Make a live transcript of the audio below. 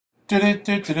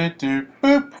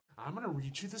Boop. I'm going to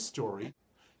read you the story.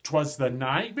 'Twas the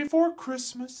night before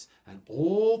Christmas, and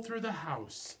all through the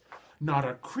house not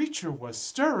a creature was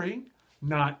stirring,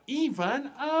 not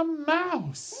even a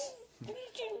mouse.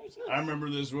 I remember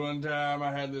this one time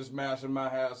I had this mouse in my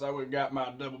house. I went and got my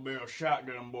double-barrel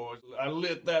shotgun, boys. I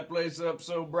lit that place up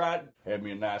so bright, had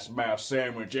me a nice mouse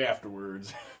sandwich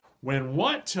afterwards. When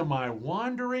what to my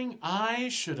wandering eye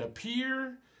should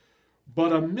appear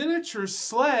but a miniature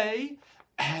sleigh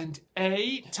and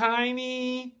a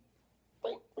tiny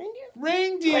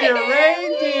reindeer.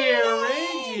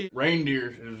 Reindeer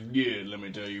is good, let me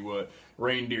tell you what.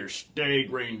 Reindeer steak,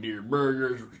 reindeer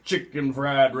burgers, chicken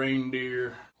fried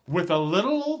reindeer. With a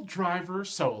little old driver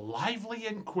so lively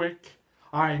and quick,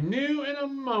 I knew in a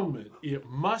moment it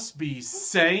must be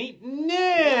Saint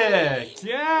Nick.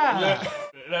 Yeah.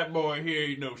 That boy here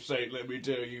ain't no saint, let me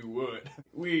tell you what.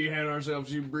 We had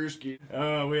ourselves some brisket.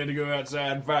 We had to go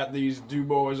outside and fight these two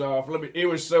boys off. It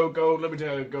was so cold, let me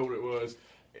tell you how cold it was.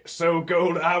 So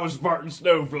cold I was farting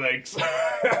snowflakes.